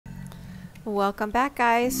Welcome back,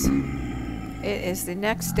 guys. It is the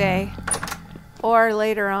next day, or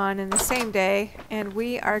later on in the same day, and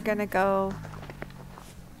we are gonna go...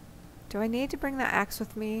 Do I need to bring the axe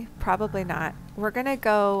with me? Probably not. We're gonna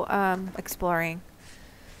go exploring.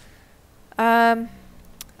 I'm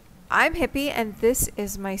Hippie, and this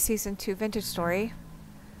is my Season 2 vintage story.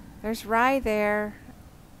 There's Rye there.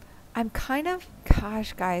 I'm kind of...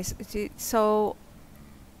 Gosh, guys. So,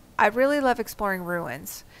 I really love exploring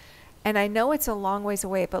ruins. And I know it's a long ways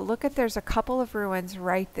away, but look at, there's a couple of ruins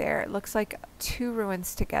right there. It looks like two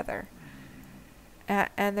ruins together.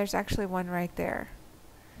 And there's actually one right there.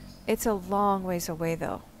 It's a long ways away,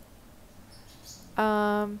 though.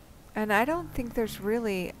 And I don't think there's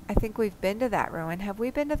really... I think we've been to that ruin. Have we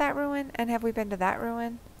been to that ruin? And have we been to that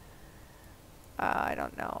ruin? I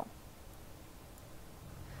don't know.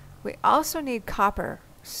 We also need copper.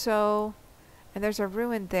 So... And there's a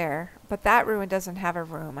ruin there, but that ruin doesn't have a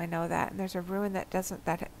room. I know that. And there's a ruin that doesn't,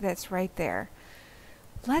 that's right there.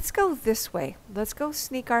 Let's go this way. Let's go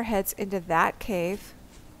sneak our heads into that cave.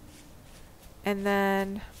 And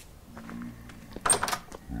then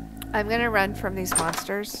I'm going to run from these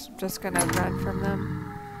monsters. Just going to run from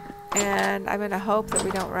them. And I'm going to hope that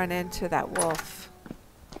we don't run into that wolf.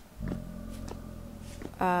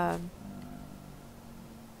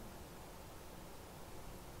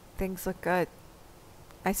 Things look good.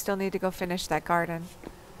 I still need to go finish that garden.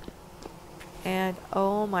 And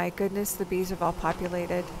oh my goodness, the bees have all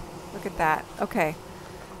populated. Look at that. Okay.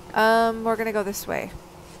 We're gonna go this way.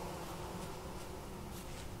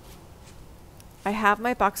 I have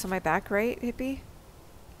my box on my back, right, Hippie?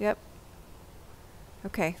 Yep.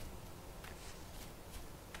 Okay.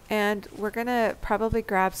 And we're gonna probably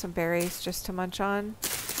grab some berries just to munch on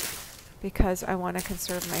because I want to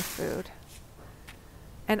conserve my food.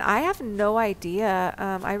 And I have no idea.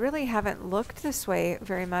 I really haven't looked this way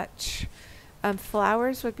very much.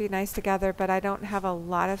 Flowers would be nice to gather, but I don't have a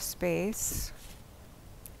lot of space.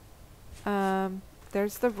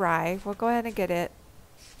 There's the rye. We'll go ahead and get it.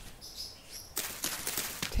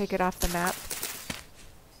 Take it off the map.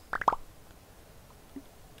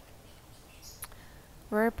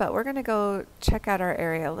 But we're going to go check out our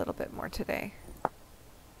area a little bit more today.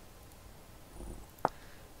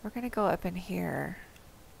 We're going to go up in here.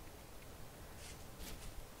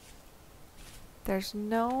 There's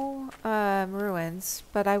no ruins,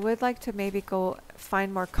 but I would like to maybe go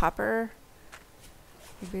find more copper.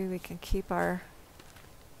 Maybe we can keep our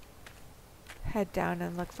head down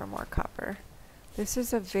and look for more copper. This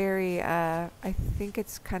is a very, I think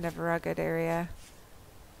it's kind of rugged area.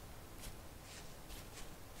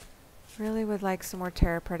 Really would like some more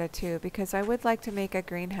terra preta too, because I would like to make a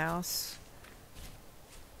greenhouse.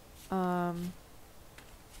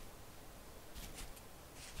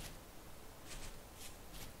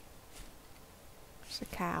 A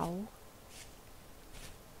cow.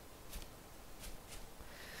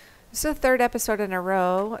 This is the third episode in a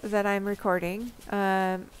row that I'm recording.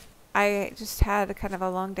 I just had a kind of a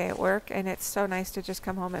long day at work, and it's so nice to just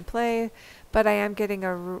come home and play, but I am getting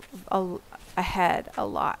ahead a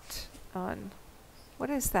lot on... What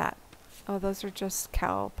is that? Oh, those are just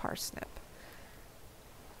cow parsnip.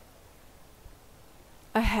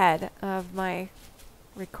 Ahead of my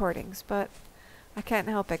recordings, but I can't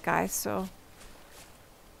help it, guys, so...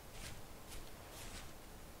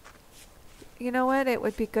 You know what? It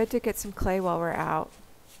would be good to get some clay while we're out.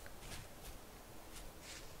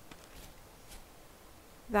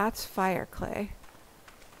 That's fire clay.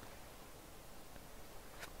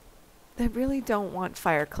 I really don't want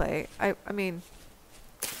fire clay. I mean,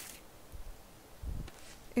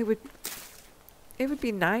 it would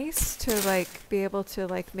be nice to like be able to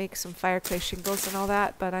like make some fire clay shingles and all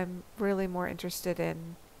that, but I'm really more interested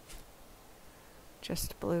in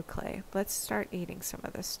just blue clay. Let's start eating some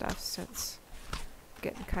of this stuff since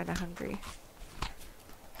getting kind of hungry.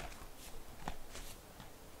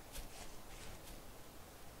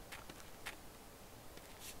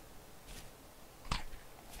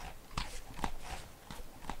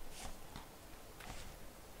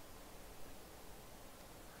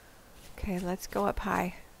 Okay, let's go up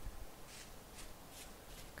high.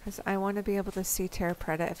 Because I want to be able to see terra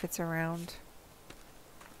preta if it's around.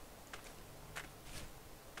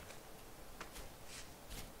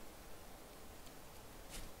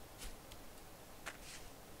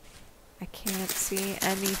 I can't see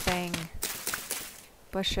anything.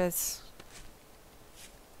 Bushes.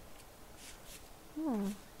 Oh,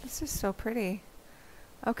 this is so pretty.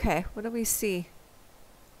 Okay, what do we see?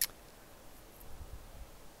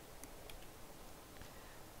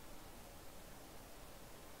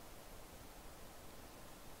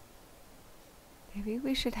 Maybe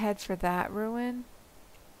we should head for that ruin.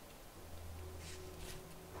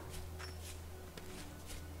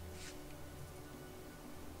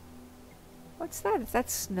 What's that? Is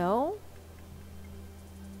that snow?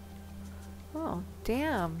 Oh,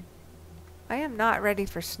 damn. I am not ready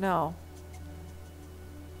for snow.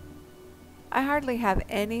 I hardly have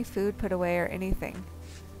any food put away or anything.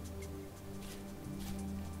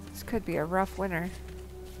 This could be a rough winter.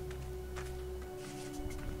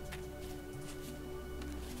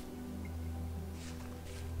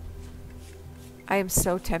 I am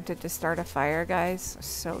so tempted to start a fire, guys.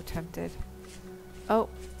 So tempted. Oh,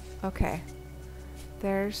 okay.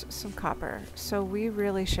 There's some copper. So we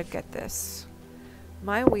really should get this.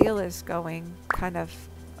 My wheel is going kind of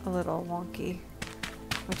a little wonky,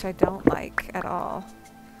 which I don't like at all.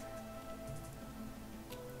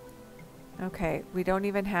 Okay, we don't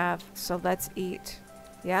even have, so let's eat.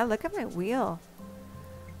 Yeah, look at my wheel.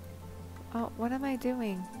 Oh, what am I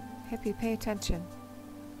doing? Hippie, pay attention.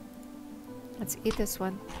 Let's eat this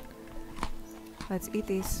one. Let's eat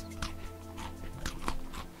these.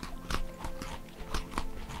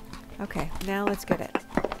 Okay, now let's get it.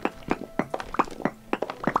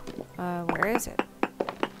 Where is it?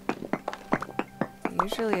 It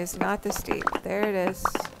usually is not this deep. There it is.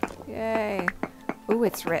 Yay. Ooh,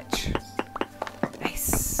 it's rich.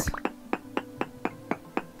 Nice.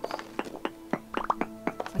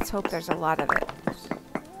 Let's hope there's a lot of it.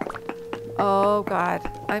 Oh god,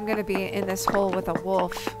 I'm gonna be in this hole with a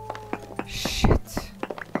wolf. Shit.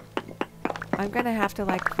 I'm gonna have to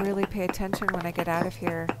like really pay attention when I get out of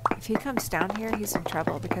here. If he comes down here, he's in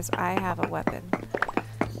trouble because I have a weapon.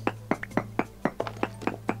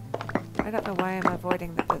 I don't know why I'm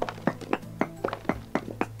avoiding the...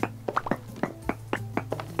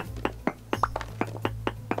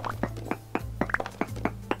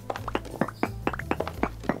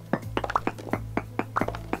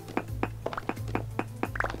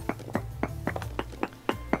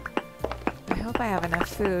 I hope I have enough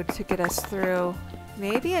food to get us through.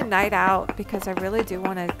 Maybe a night out, because I really do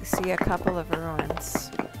want to see a couple of ruins.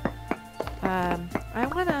 I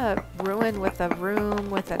want a ruin with a room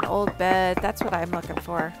with an old bed. That's what I'm looking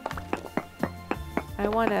for. I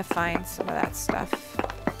want to find some of that stuff.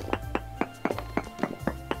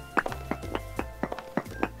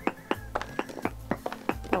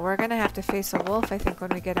 But we're going to have to face a wolf, I think,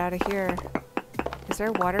 when we get out of here. Is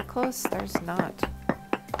there water close? There's not.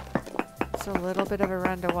 It's a little bit of a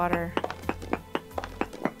run to water.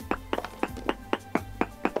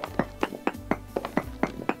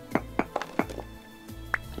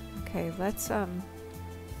 Okay, let's, oh,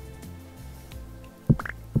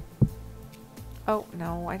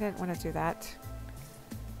 no, I didn't want to do that.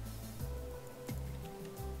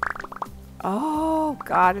 Oh,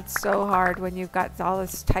 God, it's so hard when you've got all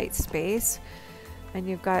this tight space and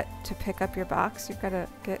you've got to pick up your box. You've got to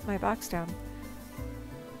get my box down.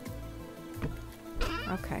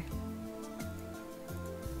 Okay.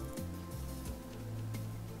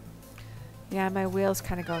 Yeah, my wheel's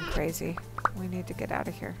kind of going crazy. We need to get out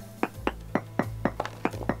of here.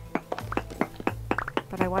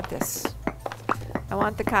 But I want this. I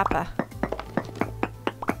want the kappa.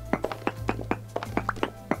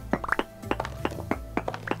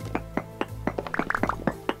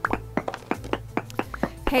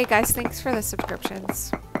 Hey guys, thanks for the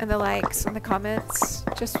subscriptions and the likes and the comments.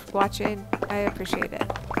 Just watching, I appreciate it.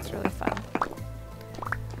 It's really fun.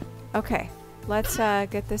 Okay, let's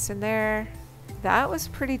get this in there. That was a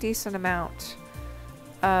pretty decent amount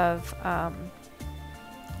of,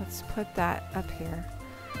 let's put that up here.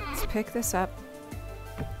 Let's pick this up.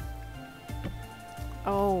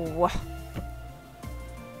 Oh.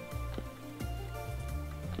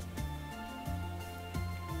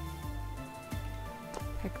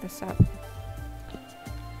 Pick this up.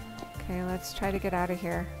 Okay, let's try to get out of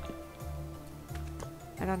here.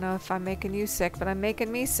 I don't know if I'm making you sick, but I'm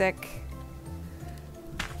making me sick.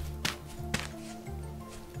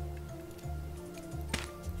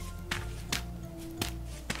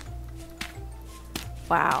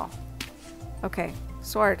 Wow. Okay,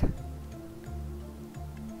 sword.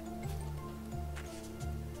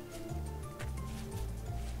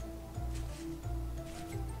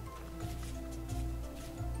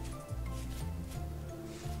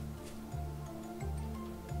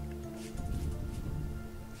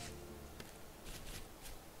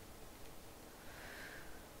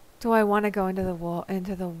 Do I want to go into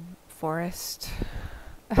the forest?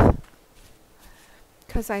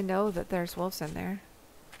 Because I know that there's wolves in there.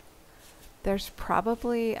 There's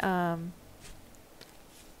probably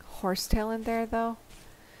horsetail in there though.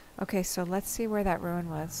 Okay, so let's see where that ruin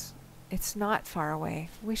was. It's not far away.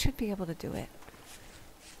 We should be able to do it.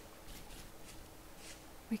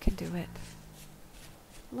 We can do it.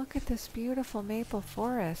 Look at this beautiful maple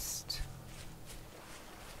forest.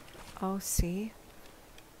 Oh, see?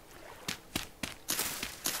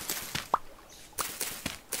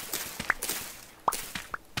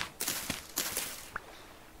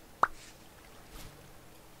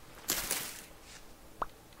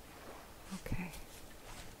 Okay.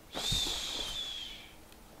 Shh.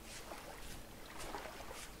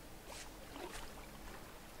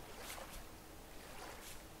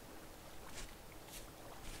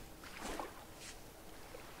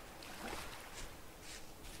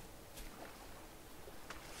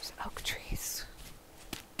 There's oak trees.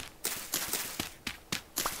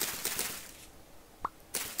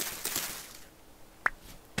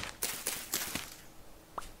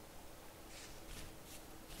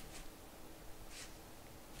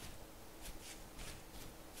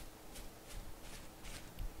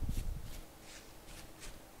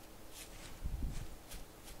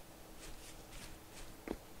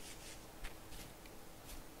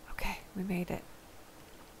 Okay, we made it.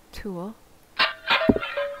 Tool.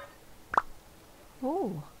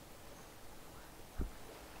 Oh.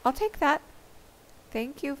 I'll take that.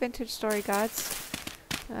 Thank you, Vintage Story Gods.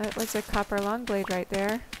 That was a copper long blade right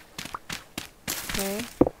there. Okay.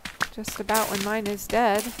 Just about when mine is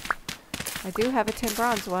dead. I do have a tin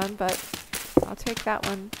bronze one, but I'll take that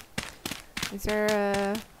one. Is there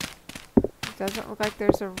a... It doesn't look like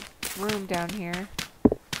there's a room down here.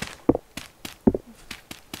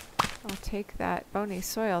 I'll take that bony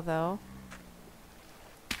soil, though.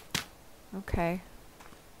 Okay.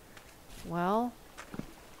 Well,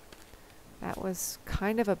 that was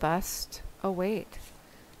kind of a bust. Oh, wait.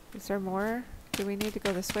 Is there more? Do we need to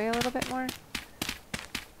go this way a little bit more?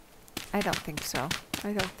 I don't think so.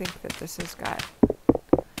 I don't think that this has got...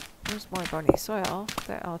 There's more bony soil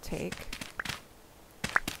that I'll take.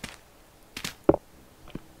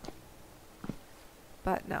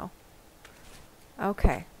 But no.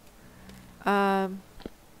 Okay.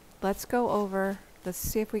 Let's go over... Let's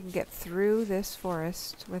see if we can get through this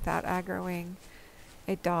forest without aggroing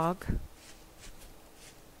a dog.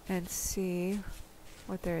 And see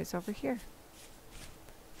what there is over here.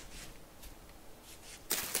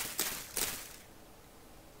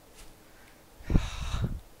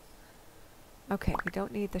 Okay, we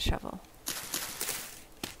don't need the shovel.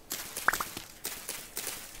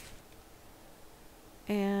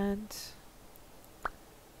 And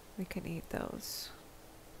we can eat those.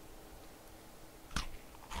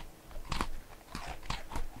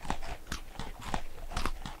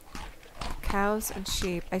 Cows and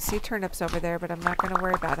sheep. I see turnips over there, but I'm not going to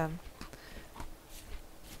worry about them.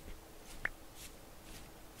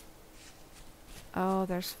 Oh,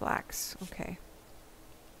 there's flax. Okay.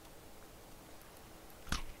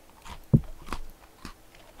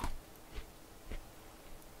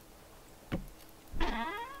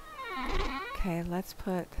 Okay, let's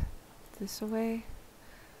put this away.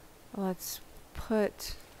 Let's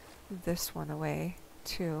put this one away,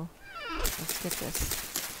 too. Let's get this.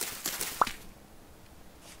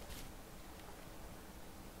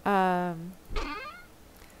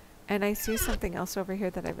 And I see something else over here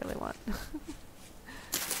that I really want.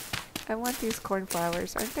 I want these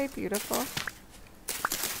cornflowers. Aren't they beautiful?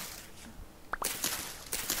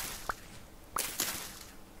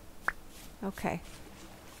 Okay.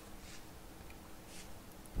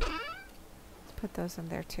 Let's put those in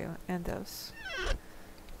there too, and those.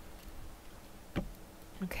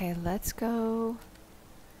 Okay, let's go.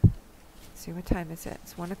 Let's see, what time is it?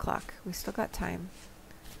 It's 1 o'clock. We still got time.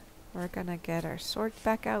 We're gonna get our swords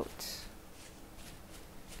back out.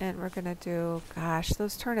 And we're gonna do, gosh,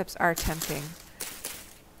 those turnips are tempting.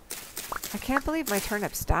 I can't believe my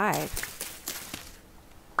turnips died.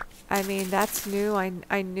 I mean, that's new.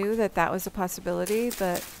 I knew that that was a possibility,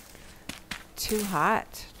 but too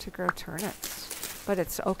hot to grow turnips. But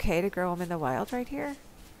it's okay to grow them in the wild right here?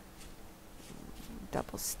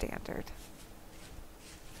 Double standard.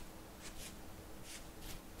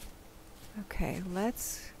 Okay,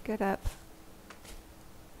 let's get up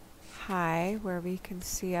high where we can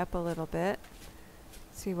see up a little bit.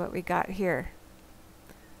 See what we got here.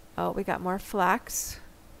 Oh, we got more flax.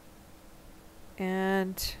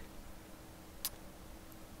 And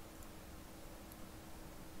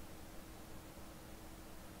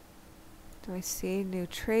do I see new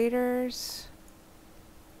traders?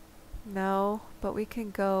 No, but we can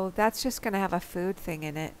go. That's just going to have a food thing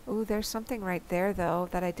in it. Ooh, there's something right there, though,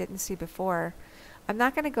 that I didn't see before. I'm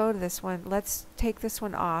not going to go to this one. Let's take this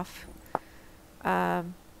one off.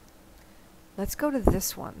 Let's go to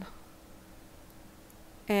this one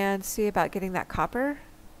and see about getting that copper.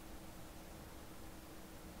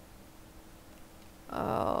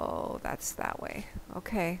 Oh, that's that way.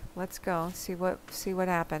 Okay, let's go. See what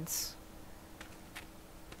happens.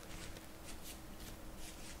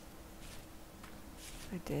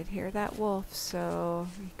 I did hear that wolf, so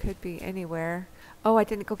he could be anywhere. Oh, I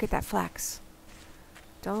didn't go get that flax.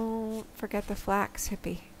 Don't forget the flax,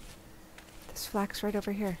 hippie. This flax right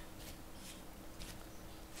over here.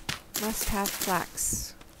 Must have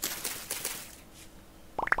flax.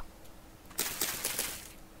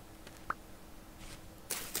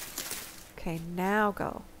 Okay, now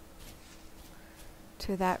go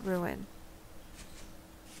to that ruin.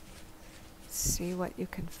 See what you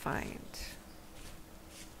can find.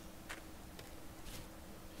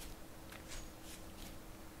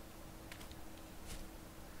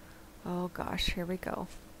 Oh gosh, here we go.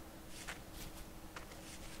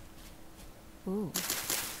 Ooh.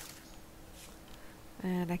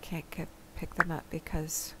 And I can't pick them up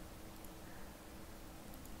because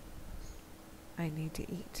I need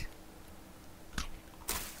to eat.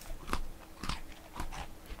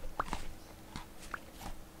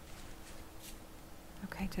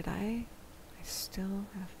 Okay, did I still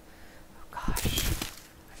have... Oh gosh,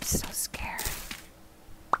 I'm so scared.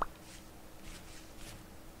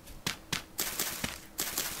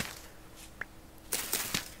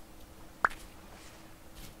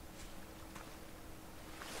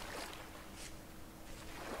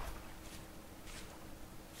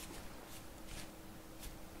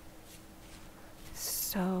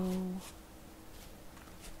 So,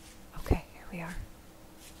 okay, here we are.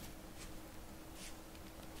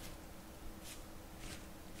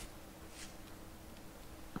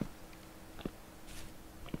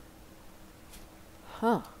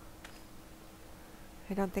 Huh.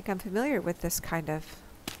 I don't think I'm familiar with this kind of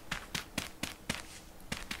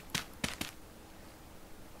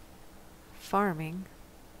farming.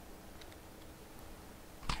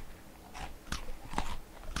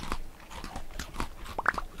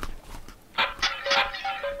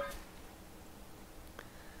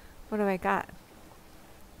 What do I got?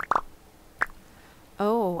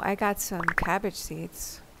 Oh, I got some cabbage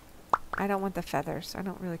seeds. I don't want the feathers. I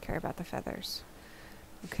don't really care about the feathers.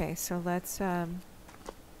 Okay, so let's nope,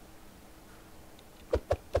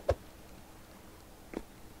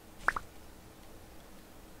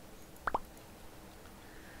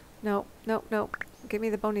 nope, nope. Give me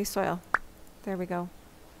the bony soil. There we go.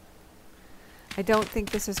 I don't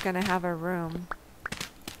think this is going to have a room.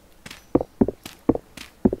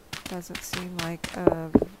 Doesn't seem like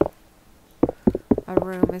a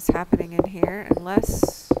room is happening in here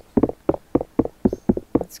unless...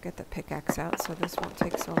 Let's get the pickaxe out so this won't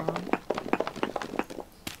take so long.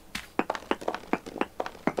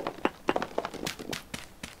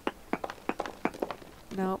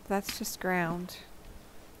 Nope, that's just ground.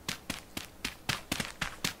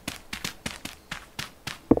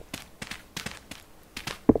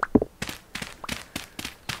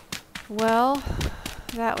 Well,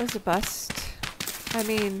 that was a bust. I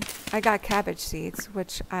mean, I got cabbage seeds,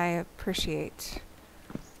 which I appreciate.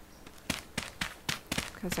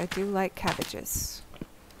 Because I do like cabbages.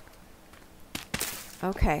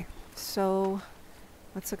 Okay, so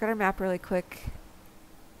let's look at our map really quick.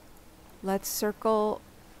 Let's circle.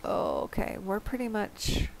 Oh, okay, we're pretty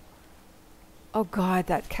much... Oh god,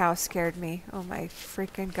 that cow scared me. Oh my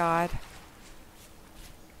freaking god.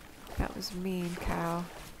 That was mean, cow.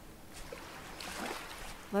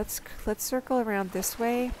 Let's circle around this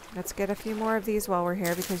way. Let's get a few more of these while we're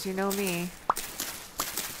here, because you know me.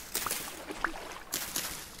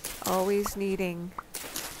 Always needing.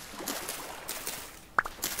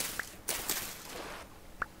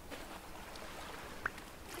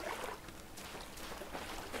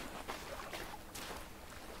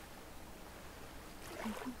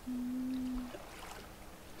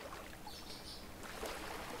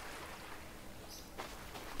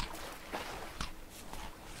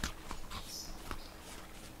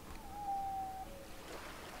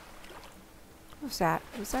 What was that?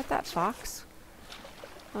 Was that fox?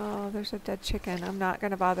 Oh, there's a dead chicken. I'm not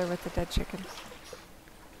going to bother with the dead chicken.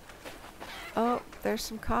 Oh, there's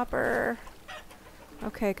some copper.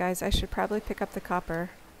 Okay, guys, I should probably pick up the copper.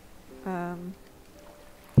 Let's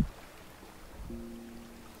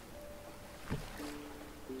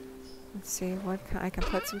see, what I can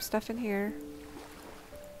put some stuff in here.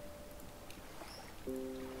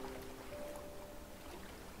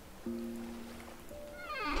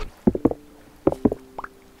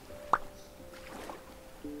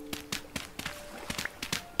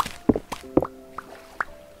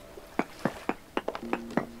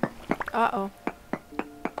 Uh-oh.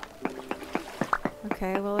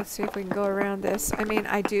 Okay, well, let's see if we can go around this. I mean,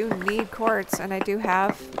 I do need quartz, and I do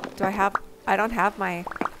have... I don't have my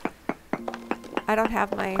I don't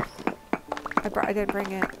have my... I didn't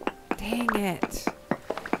bring it. Dang it.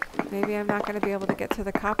 Maybe I'm not going to be able to get to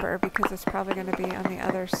the copper because it's probably going to be on the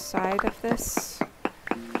other side of this.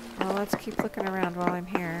 Well, let's keep looking around while I'm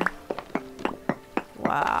here.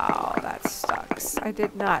 Wow, that sucks. I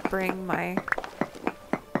did not bring my...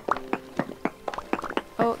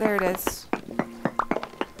 Oh, there it is.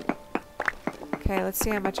 Okay, let's see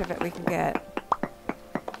how much of it we can get.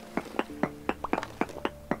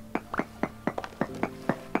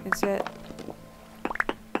 Is it?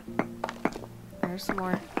 There's some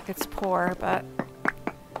more. It's poor, but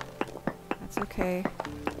that's okay.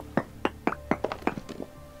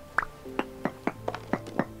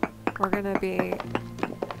 We're gonna be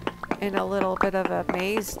in a little bit of a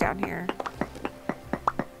maze down here.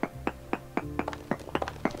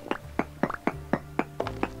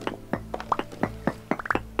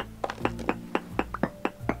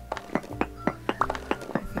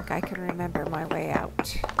 I think I can remember my way out.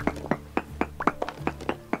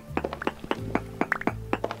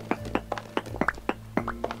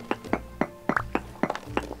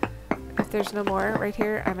 If there's no more right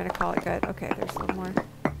here, I'm gonna call it good. Okay, there's no more.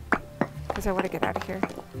 Because I want to get out of here.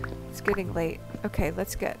 It's getting late. Okay,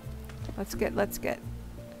 let's get.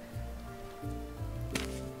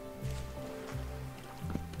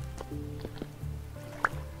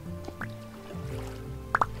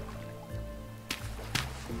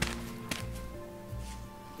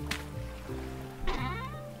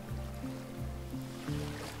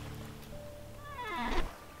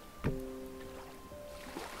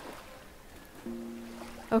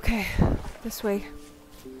 Okay, this way.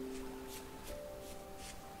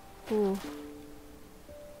 Ooh.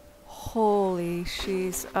 Holy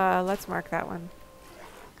she's. Let's mark that one.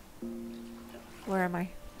 Where am I?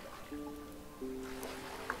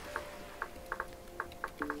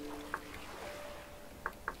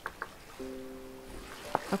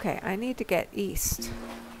 Okay, I need to get east.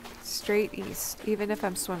 Straight east, even if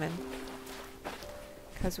I'm swimming.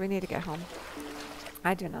 Because we need to get home.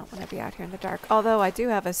 I do not want to be out here in the dark. Although I do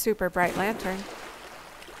have a super bright lantern.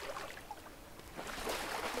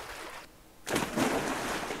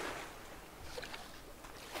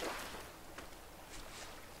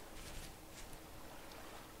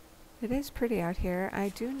 It is pretty out here. I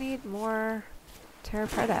do need more terra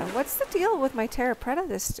preta. What's the deal with my terra preta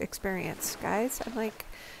this experience, guys? I'm like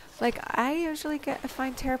I usually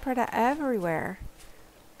find terra preta everywhere.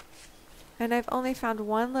 And I've only found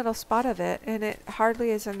one little spot of it, and it hardly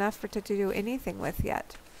is enough for to do anything with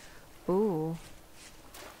yet. Ooh.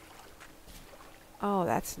 Oh,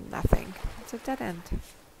 that's nothing. It's a dead end.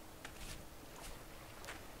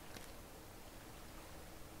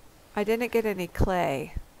 I didn't get any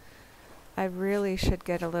clay. I really should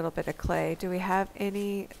get a little bit of clay. Do we have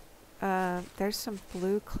any? There's some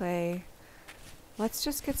blue clay. Let's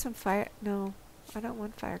just get some fire. No, I don't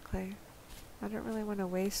want fire clay. I don't really want to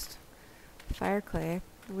waste fire clay.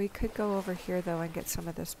 We could go over here though and get some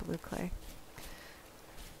of this blue clay.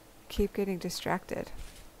 Keep getting distracted.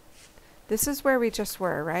 This is where we just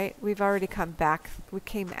were, right? We've already come back. We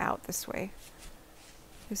came out this way.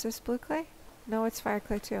 Is this blue clay? No, it's fire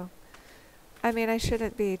clay too. I mean, I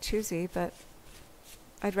shouldn't be choosy, but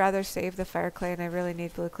I'd rather save the fire clay, and I really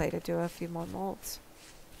need blue clay to do a few more molds.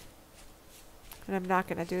 And I'm not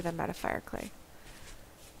going to do them out of fire clay.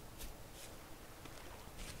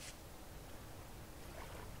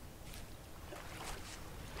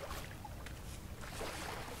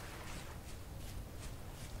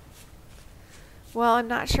 Well, I'm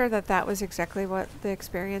not sure that that was exactly what the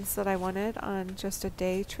experience that I wanted on just a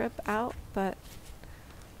day trip out, but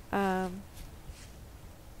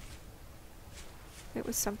it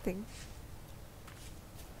was something.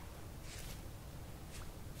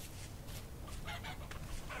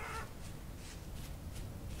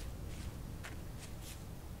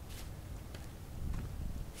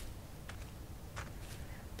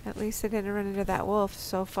 At least I didn't run into that wolf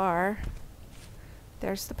so far.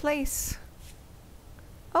 There's the place.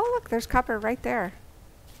 Oh, look, there's copper right there.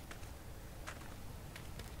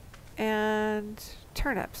 And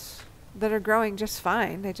turnips that are growing just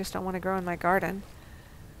fine. They just don't want to grow in my garden.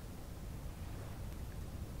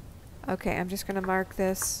 Okay, I'm just going to mark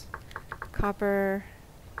this copper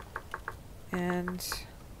and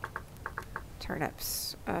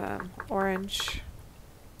turnips. Orange.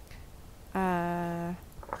 Oh,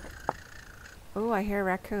 I hear a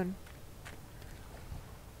raccoon.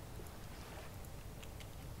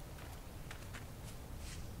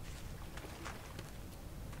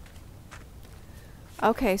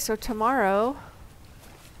 Okay, so tomorrow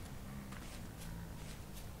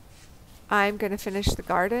I'm going to finish the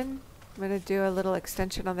garden I'm going to do a little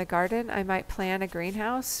extension on the garden. I might plant a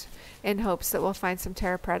greenhouse in hopes that we'll find some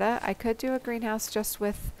terra preta. I could do a greenhouse just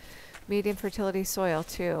with medium fertility soil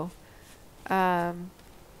too.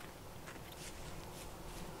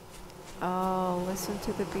 Oh, listen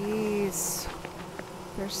to the bees.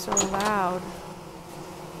 They're so loud.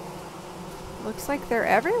 Looks like they're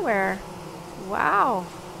everywhere. Wow.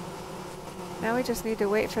 Now we just need to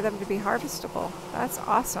wait for them to be harvestable. That's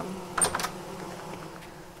awesome.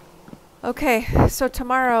 Okay, so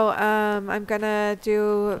tomorrow I'm gonna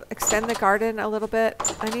extend the garden a little bit.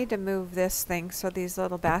 I need to move this thing so these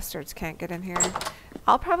little bastards can't get in here.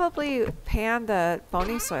 I'll probably pan the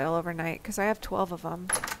bony soil overnight because I have 12 of them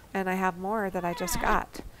and I have more that I just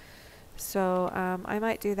got. So I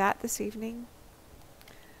might do that this evening.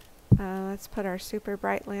 Let's put our super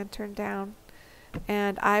bright lantern down.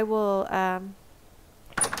 And I will,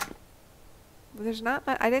 there's not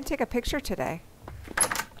much, I didn't take a picture today.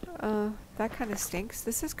 That kind of stinks.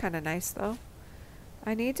 This is kind of nice though.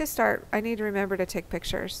 I need to remember to take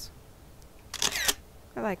pictures.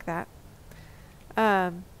 I like that.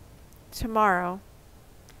 Tomorrow,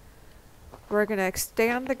 we're going to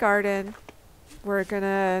expand the garden. We're going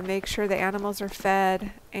to make sure the animals are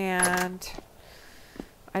fed, and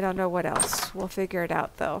I don't know what else. We'll figure it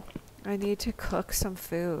out though. I need to cook some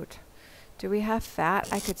food. Do we have fat?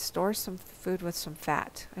 I could store some food with some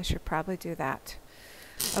fat. I should probably do that.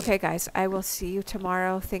 Okay guys, I will see you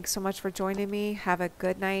tomorrow. Thanks so much for joining me. Have a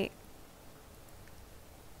good night.